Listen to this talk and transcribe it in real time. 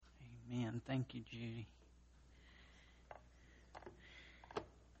Amen. Thank you, Judy.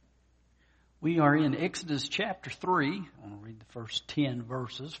 We are in Exodus chapter 3. I want to read the first 10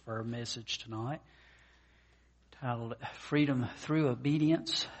 verses for our message tonight, titled Freedom Through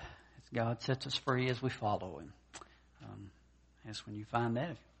Obedience, as God sets us free as we follow Him. As when you find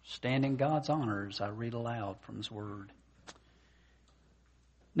that, stand in God's honor as I read aloud from His Word.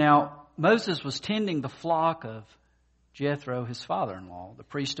 Now, Moses was tending the flock of Jethro, his father-in-law, the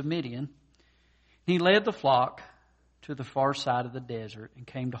priest of Midian. He led the flock to the far side of the desert and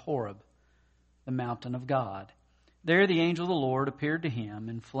came to Horeb, the mountain of God. There the angel of the Lord appeared to him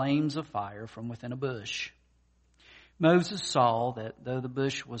in flames of fire from within a bush. Moses saw that though the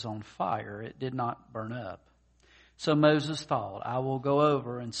bush was on fire, it did not burn up. So Moses thought, I will go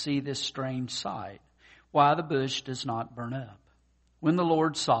over and see this strange sight, why the bush does not burn up. When the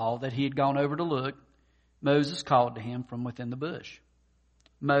Lord saw that he had gone over to look, Moses called to him from within the bush,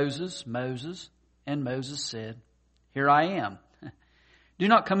 Moses, Moses. And Moses said, Here I am. Do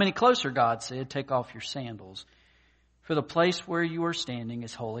not come any closer, God said. Take off your sandals, for the place where you are standing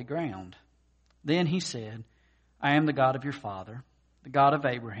is holy ground. Then he said, I am the God of your father, the God of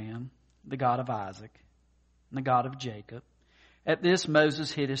Abraham, the God of Isaac, and the God of Jacob. At this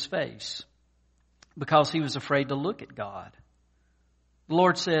Moses hid his face, because he was afraid to look at God. The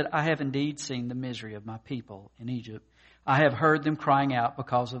Lord said, I have indeed seen the misery of my people in Egypt. I have heard them crying out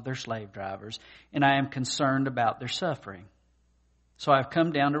because of their slave drivers, and I am concerned about their suffering. So I have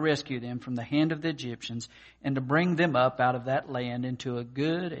come down to rescue them from the hand of the Egyptians and to bring them up out of that land into a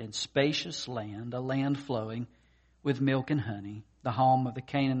good and spacious land, a land flowing with milk and honey, the home of the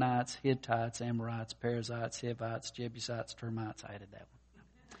Canaanites, Hittites, Amorites, Perizzites, Hivites, Jebusites, Termites. I added that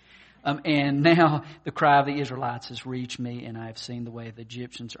one. And now the cry of the Israelites has reached me, and I have seen the way the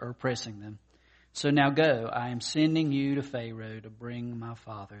Egyptians are oppressing them. So now go, I am sending you to Pharaoh to bring my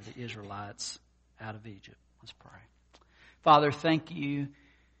father, the Israelites, out of Egypt. Let's pray. Father, thank you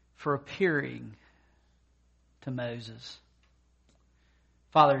for appearing to Moses.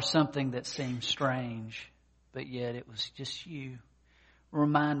 Father, something that seemed strange, but yet it was just you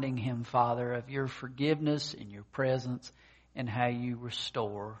reminding him, Father, of your forgiveness and your presence and how you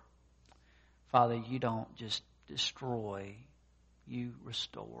restore. Father, you don't just destroy, you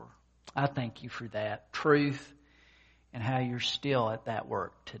restore. I thank you for that truth and how you're still at that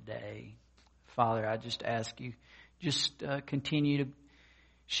work today. Father, I just ask you, just continue to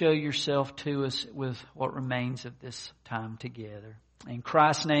show yourself to us with what remains of this time together. In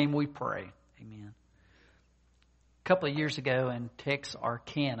Christ's name we pray. Amen. A couple of years ago in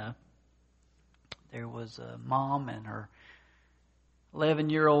Texarkana, there was a mom and her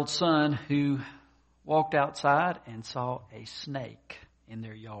 11-year-old son who walked outside and saw a snake in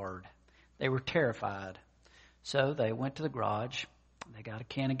their yard. They were terrified. So they went to the garage. They got a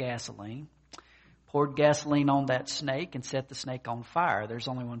can of gasoline, poured gasoline on that snake, and set the snake on fire. There's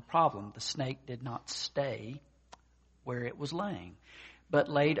only one problem. The snake did not stay where it was laying, but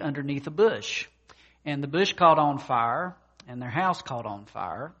laid underneath a bush. And the bush caught on fire, and their house caught on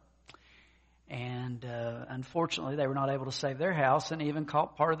fire. And unfortunately, they were not able to save their house and even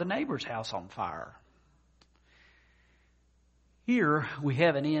caught part of the neighbor's house on fire. Here we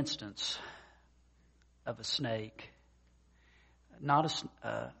have an instance of a snake, not a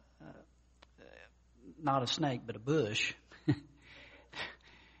snake, but a bush.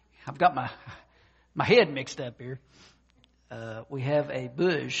 I've got my head mixed up here. We have a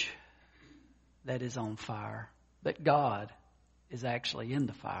bush that is on fire, but God is actually in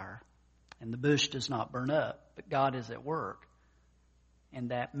the fire. And the bush does not burn up, but God is at work in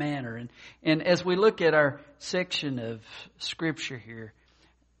that manner. And as we look at our section of Scripture here,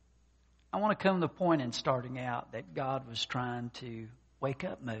 I want to come to the point in starting out that God was trying to wake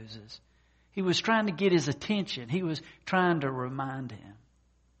up Moses. He was trying to get his attention. He was trying to remind him.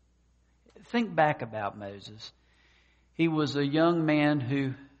 Think back about Moses. He was a young man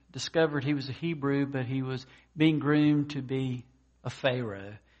who discovered he was a Hebrew, but he was being groomed to be a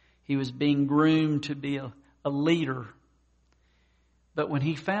Pharaoh. He was being groomed to be a leader. But when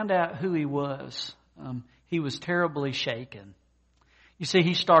he found out who he was terribly shaken. You see,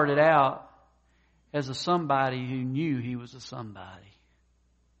 he started out as a somebody who knew he was a somebody.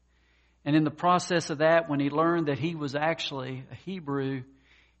 And in the process of that, when he learned that he was actually a Hebrew,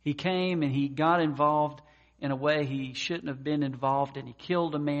 he came and he got involved in a way he shouldn't have been involved, and he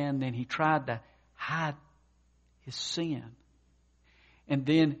killed a man. Then he tried to hide his sin. And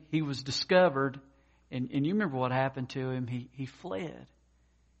then he was discovered, and you remember what happened to him. He fled.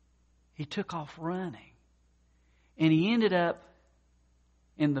 He took off running. And he ended up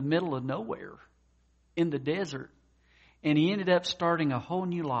in the middle of nowhere, in the desert. And he ended up starting a whole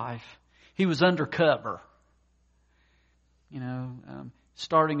new life. He was undercover.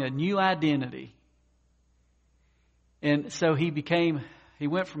 Starting a new identity. And so he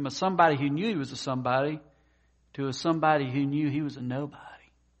went from a somebody who knew he was a somebody to a somebody who knew he was a nobody.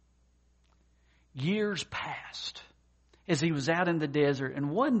 Years passed as he was out in the desert,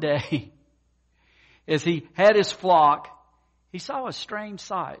 and one day, as he had his flock, he saw a strange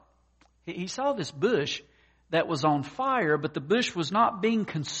sight. He saw this bush that was on fire, but the bush was not being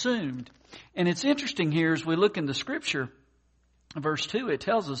consumed. And it's interesting here as we look in the scripture, verse 2, it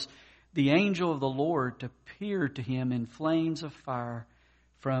tells us, the angel of the Lord appeared to him in flames of fire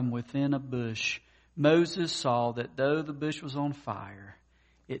from within a bush. Moses saw that though the bush was on fire,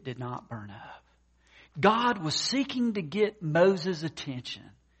 it did not burn up. God was seeking to get Moses' attention.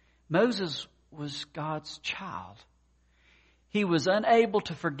 Moses was God's child. He was unable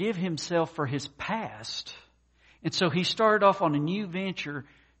to forgive himself for his past. And so he started off on a new venture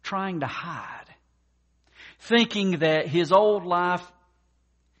trying to hide, thinking that his old life,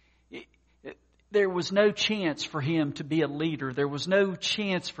 there was no chance for him to be a leader. There was no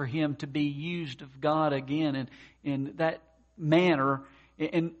chance for him to be used of God again in that manner.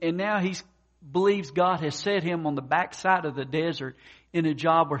 And now he believes God has set him on the backside of the desert in a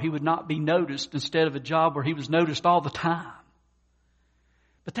job where he would not be noticed instead of a job where he was noticed all the time.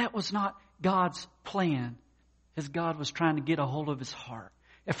 But that was not God's plan, as God was trying to get a hold of his heart.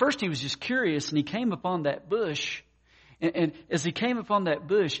 At first he was just curious, and he came upon that bush. And as he came upon that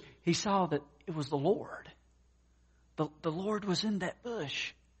bush, he saw that it was the Lord. The Lord was in that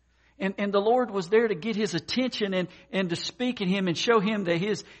bush. And the Lord was there to get his attention and to speak to him and show him that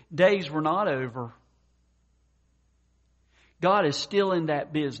his days were not over. God is still in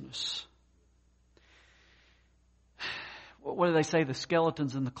that business. What do they say? The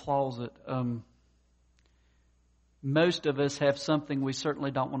skeleton's in the closet. Most of us have something we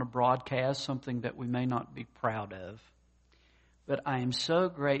certainly don't want to broadcast, something that we may not be proud of. But I am so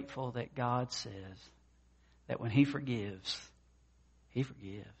grateful that God says that when He forgives, He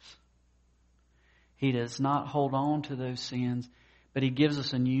forgives. He does not hold on to those sins, but He gives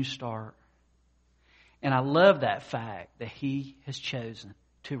us a new start. And I love that fact that He has chosen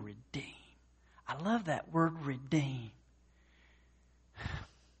to redeem. I love that word redeem.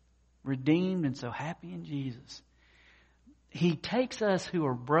 Redeemed and so happy in Jesus. He takes us who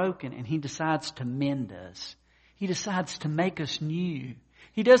are broken and He decides to mend us. He decides to make us new.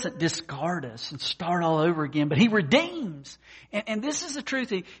 He doesn't discard us and start all over again, but He redeems. And this is the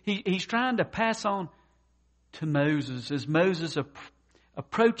truth He's trying to pass on to Moses. As Moses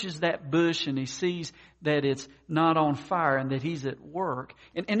approaches that bush and he sees that it's not on fire and that he's at work.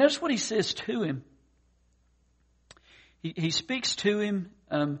 And notice what He says to him. He speaks to him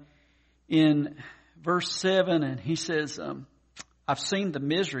in verse 7, and He says, I've seen the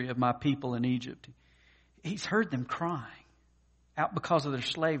misery of my people in Egypt. He's heard them crying out because of their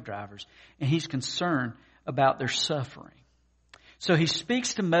slave drivers, and He's concerned about their suffering. So He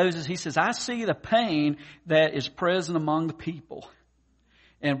speaks to Moses. He says, I see the pain that is present among the people.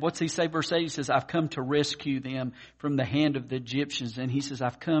 And what's He say? Verse 8, He says, I've come to rescue them from the hand of the Egyptians. And He says,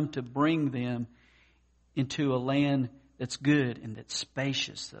 I've come to bring them into a land that's good and that's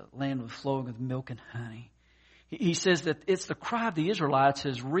spacious, a land with flowing with milk and honey. He says that it's the cry of the Israelites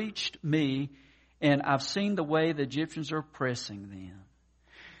has reached me, and I've seen the way the Egyptians are oppressing them.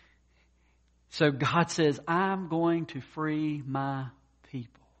 So God says, I'm going to free my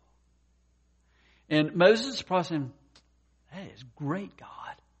people. And Moses is probably saying, that is great,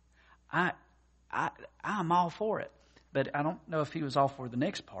 God. I'm all for it. But I don't know if he was all for the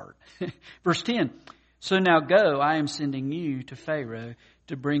next part. Verse 10, so now go, I am sending you to Pharaoh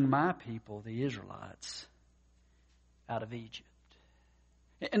to bring my people, the Israelites, out of Egypt.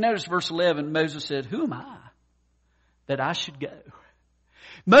 And notice verse 11, Moses said, who am I that I should go?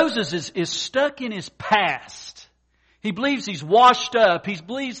 Moses is stuck in his past. He believes he's washed up. He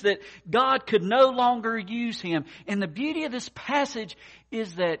believes that God could no longer use him. And the beauty of this passage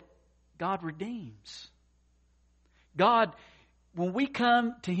is that God redeems. God, when we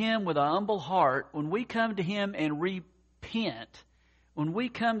come to Him with a humble heart, when we come to Him and repent, when we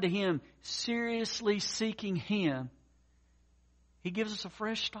come to Him seriously seeking Him, He gives us a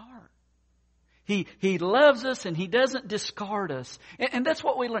fresh start. He loves us and He doesn't discard us. And that's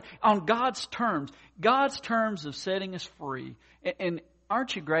what we learn on God's terms of setting us free. And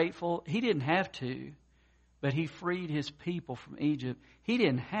aren't you grateful? He didn't have to, but He freed His people from Egypt. He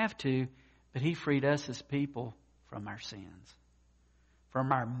didn't have to, but He freed us as people from our sins,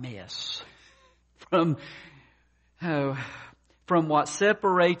 from our mess, from what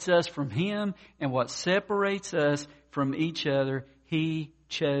separates us from Him and what separates us from each other. He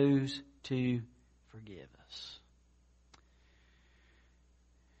chose to forgive us.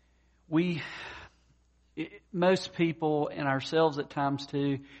 Most people, and ourselves at times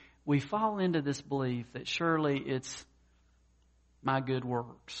too, we fall into this belief that surely it's my good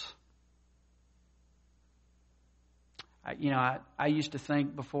works. I used to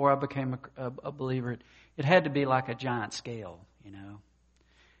think before I became a believer, it had to be like a giant scale,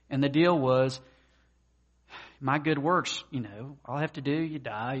 And the deal was, my good works, all I have to do, you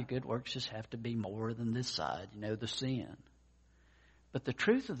die, your good works just have to be more than this side, the sin. But the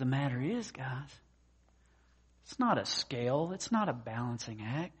truth of the matter is, guys, it's not a scale. It's not a balancing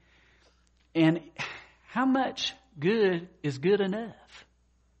act. And how much good is good enough?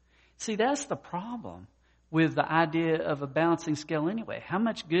 See, that's the problem with the idea of a balancing scale anyway. How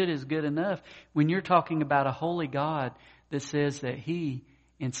much good is good enough when you're talking about a holy God that says that He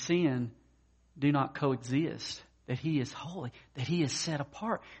and sin do not coexist, that He is holy, that He is set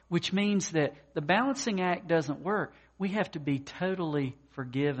apart, which means that the balancing act doesn't work. We have to be totally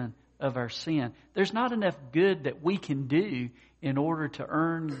forgiven of our sin. There's not enough good that we can do in order to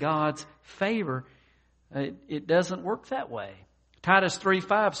earn God's favor. It doesn't work that way. Titus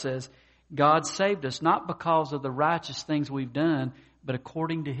 3:5 says, God saved us not because of the righteous things we've done, but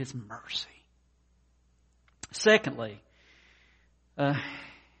according to His mercy. Secondly,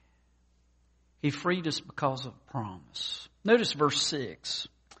 He freed us because of promise. Notice verse 6.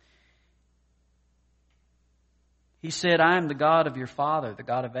 He said, I am the God of your father, the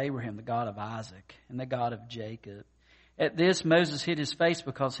God of Abraham, the God of Isaac, and the God of Jacob. At this, Moses hid his face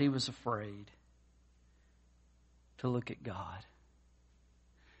because he was afraid to look at God.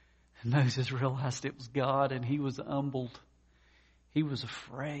 And Moses realized it was God, and he was humbled. He was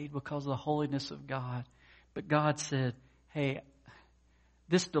afraid because of the holiness of God. But God said, hey,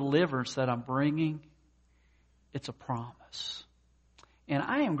 this deliverance that I'm bringing, it's a promise. And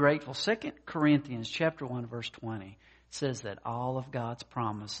I am grateful. 2 Corinthians chapter 1, verse 20 says that all of God's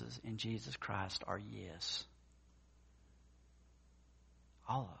promises in Jesus Christ are yes.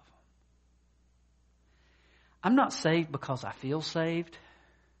 All of them. I'm not saved because I feel saved.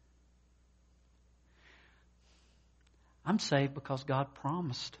 I'm saved because God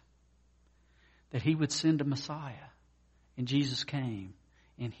promised that He would send a Messiah. And Jesus came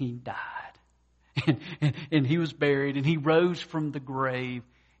and He died. And He was buried and He rose from the grave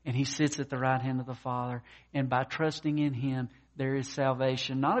and He sits at the right hand of the Father. And by trusting in Him, there is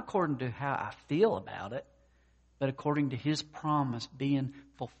salvation, not according to how I feel about it, but according to His promise being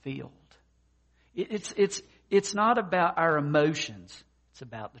fulfilled. It's not about our emotions. It's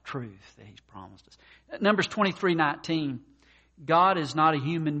about the truth that He's promised us. Numbers 23:19. God is not a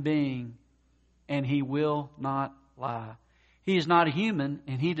human being and He will not lie. He is not a human,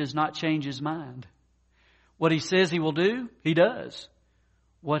 and He does not change His mind. What He says He will do, He does.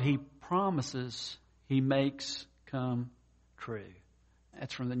 What He promises, He makes come true.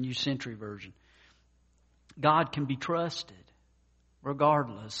 That's from the New Century Version. God can be trusted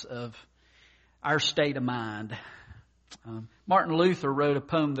regardless of our state of mind. Martin Luther wrote a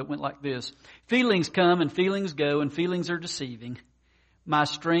poem that went like this. Feelings come and feelings go, and feelings are deceiving. My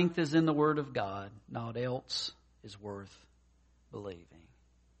strength is in the Word of God. Naught else is worth believing.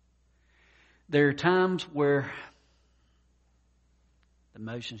 There are times where the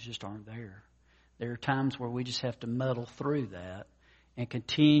emotions just aren't there. There are times where we just have to muddle through that and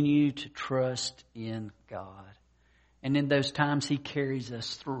continue to trust in God. And in those times He carries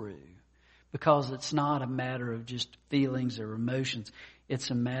us through, because it's not a matter of just feelings or emotions.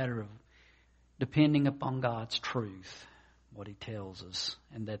 It's a matter of depending upon God's truth, what He tells us,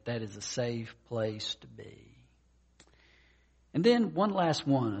 and that is a safe place to be. And then one last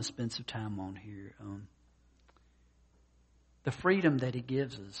one I'll spend some time on here. The freedom that He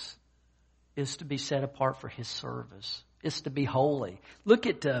gives us is to be set apart for His service. It's to be holy. Look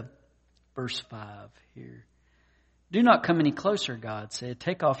at verse 5 here. Do not come any closer, God said.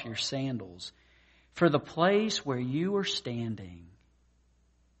 Take off your sandals, for the place where you are standing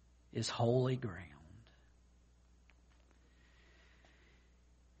is holy ground.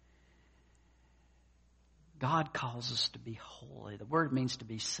 God calls us to be holy. The word means to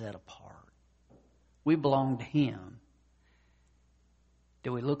be set apart. We belong to Him.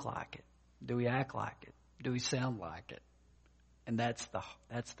 Do we look like it? Do we act like it? Do we sound like it? And that's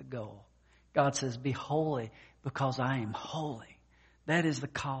the goal. God says, be holy because I am holy. That is the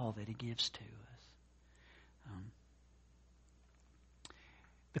call that He gives to us.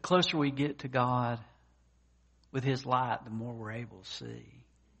 The closer we get to God with His light, the more we're able to see.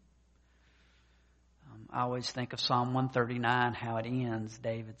 I always think of Psalm 139, how it ends.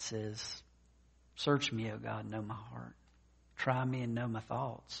 David says, search me, O God, know my heart. Try me and know my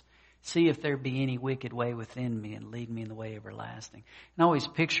thoughts. See if there be any wicked way within me and lead me in the way everlasting. And I always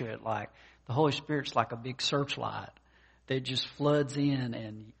picture it like the Holy Spirit's like a big searchlight that just floods in,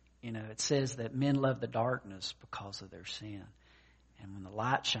 and it says that men love the darkness because of their sin. And when the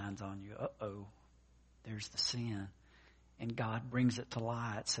light shines on you, there's the sin. And God brings it to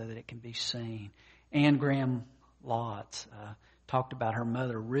light so that it can be seen. Anne Graham Lotz talked about her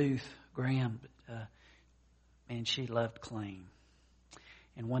mother, Ruth Graham, and she loved clean.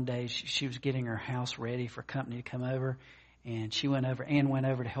 And one day she was getting her house ready for company to come over, and Anne went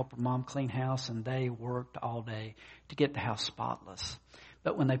over to help her mom clean house, and they worked all day to get the house spotless.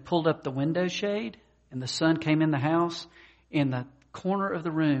 But when they pulled up the window shade and the sun came in the house, in the corner of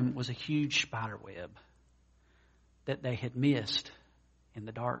the room was a huge spider web that they had missed in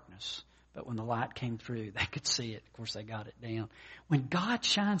the darkness. But when the light came through, they could see it. Of course, they got it down. When God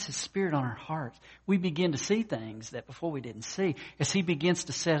shines His Spirit on our hearts, we begin to see things that before we didn't see. As He begins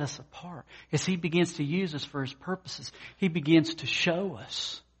to set us apart, as He begins to use us for His purposes, He begins to show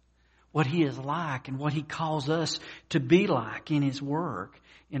us what He is like and what He calls us to be like in His work,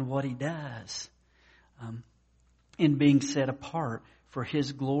 in what He does, in being set apart for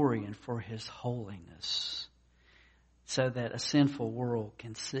His glory and for His holiness, so that a sinful world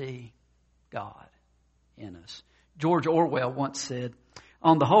can see God in us. George Orwell once said,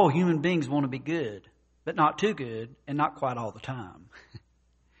 on the whole, human beings want to be good, but not too good and not quite all the time.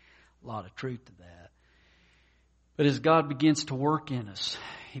 A lot of truth to that. But as God begins to work in us,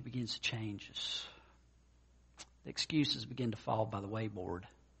 He begins to change us. The excuses begin to fall by the wayboard.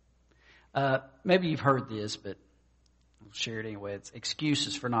 Maybe you've heard this, but I'll share it anyway. It's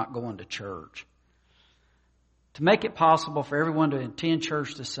excuses for not going to church. To make it possible for everyone to attend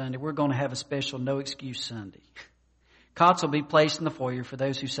church this Sunday, we're going to have a special No Excuse Sunday. Cots will be placed in the foyer for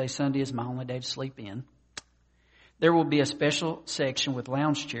those who say Sunday is my only day to sleep in. There will be a special section with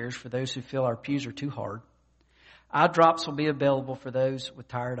lounge chairs for those who feel our pews are too hard. Eye drops will be available for those with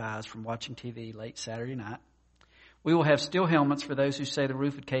tired eyes from watching TV late Saturday night. We will have steel helmets for those who say the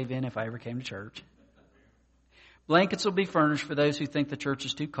roof would cave in if I ever came to church. Blankets will be furnished for those who think the church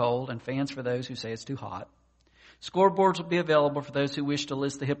is too cold, and fans for those who say it's too hot. Scoreboards will be available for those who wish to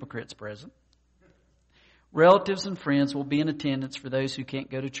list the hypocrites present. Relatives and friends will be in attendance for those who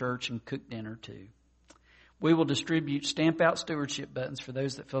can't go to church and cook dinner too. We will distribute stamp-out stewardship buttons for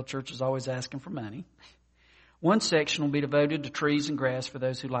those that feel church is always asking for money. One section will be devoted to trees and grass for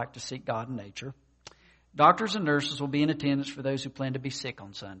those who like to seek God in nature. Doctors and nurses will be in attendance for those who plan to be sick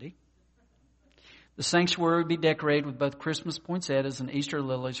on Sunday. The sanctuary will be decorated with both Christmas poinsettias and Easter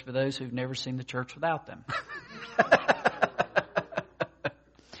lilies for those who've never seen the church without them.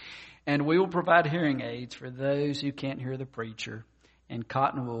 And we will provide hearing aids for those who can't hear the preacher, and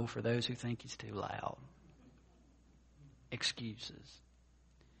cotton wool for those who think he's too loud. Excuses.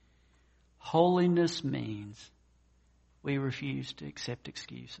 Holiness means we refuse to accept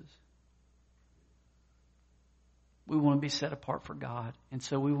excuses. We want to be set apart for God. And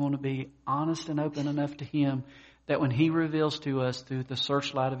so we want to be honest and open enough to Him that when He reveals to us through the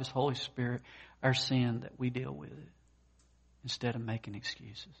searchlight of His Holy Spirit our sin, that we deal with it instead of making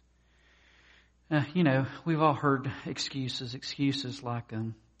excuses. We've all heard excuses like,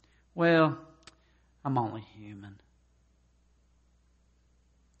 well, I'm only human.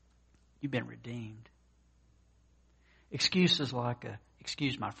 You've been redeemed. Excuses like,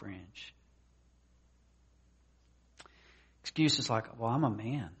 excuse my French. Excuses like, well, I'm a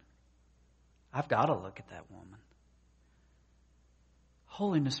man. I've got to look at that woman.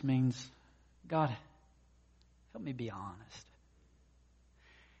 Holiness means, God, help me be honest.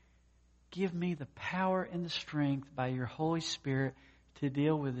 Give me the power and the strength by your Holy Spirit to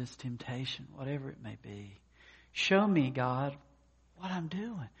deal with this temptation, whatever it may be. Show me, God, what I'm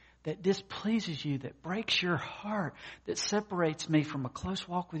doing that displeases you, that breaks your heart, that separates me from a close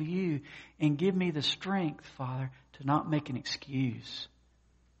walk with you, and give me the strength, Father, to not make an excuse,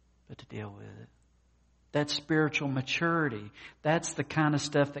 but to deal with it. That's spiritual maturity. That's the kind of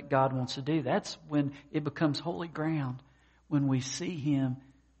stuff that God wants to do. That's when it becomes holy ground, when we see Him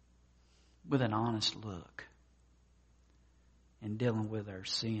with an honest look and dealing with our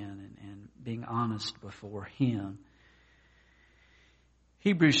sin and being honest before Him.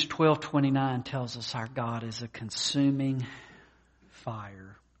 Hebrews 12:29 tells us our God is a consuming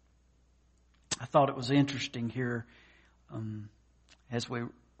fire. I thought it was interesting here as we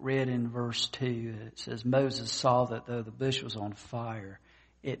read in verse 2. It says, Moses saw that though the bush was on fire,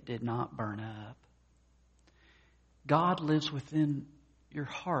 it did not burn up. God lives within your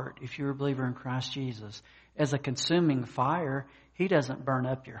heart if you're a believer in Christ Jesus. As a consuming fire, He doesn't burn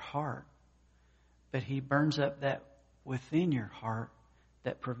up your heart, but He burns up that within your heart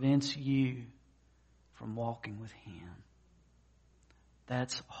that prevents you from walking with Him.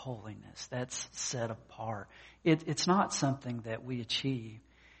 That's holiness. That's set apart. It's not something that we achieve.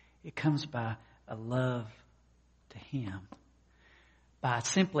 It comes by a love to Him. By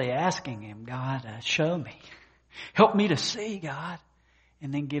simply asking Him, God, show me. Help me to see, God.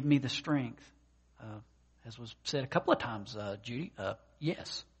 And then give me the strength. As was said a couple of times, Judy,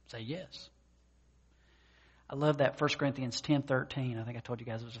 yes. Say yes. I love that 1 Corinthians 10:13. I think I told you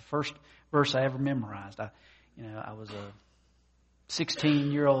guys it was the first verse I ever memorized. I was a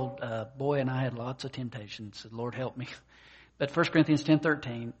 16-year-old boy, and I had lots of temptations. Said, Lord, help me. But 1 Corinthians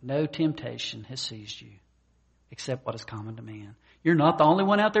 10:13, no temptation has seized you except what is common to man. You're not the only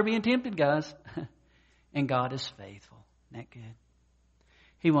one out there being tempted, guys. And God is faithful. Isn't that good?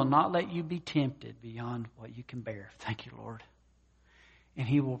 He will not let you be tempted beyond what you can bear. Thank you, Lord. And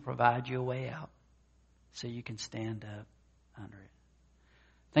He will provide you a way out so you can stand up under it.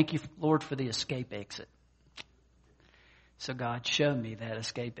 Thank you, Lord, for the escape exit. So God, show me that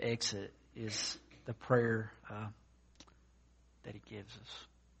escape exit is the prayer that He gives us.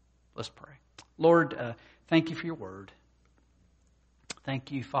 Let's pray. Lord, thank you for your word.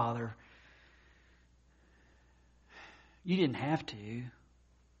 Thank you, Father. You didn't have to,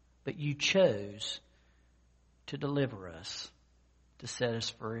 but you chose to deliver us, to set us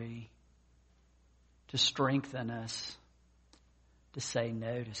free, to strengthen us, to say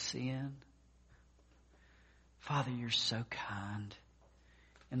no to sin. Father, you're so kind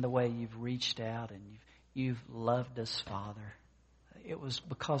in the way you've reached out and you've loved us, Father. It was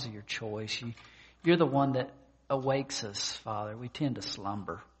because of your choice. You're the one that awakes us, Father. We tend to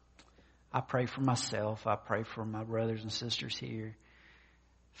slumber. I pray for myself. I pray for my brothers and sisters here.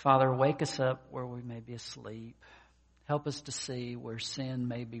 Father, wake us up where we may be asleep. Help us to see where sin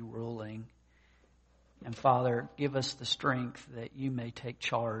may be ruling. And Father, give us the strength that you may take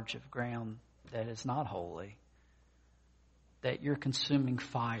charge of ground that is not holy. That your consuming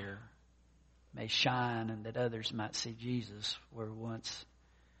fire may shine and that others might see Jesus where once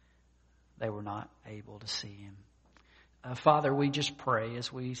they were not able to see Him. Father, we just pray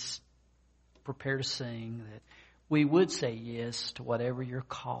as we prepare to sing that we would say yes to whatever your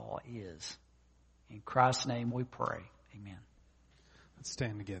call is. In Christ's name we pray. Amen. Let's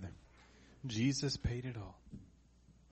stand together. Jesus paid it all.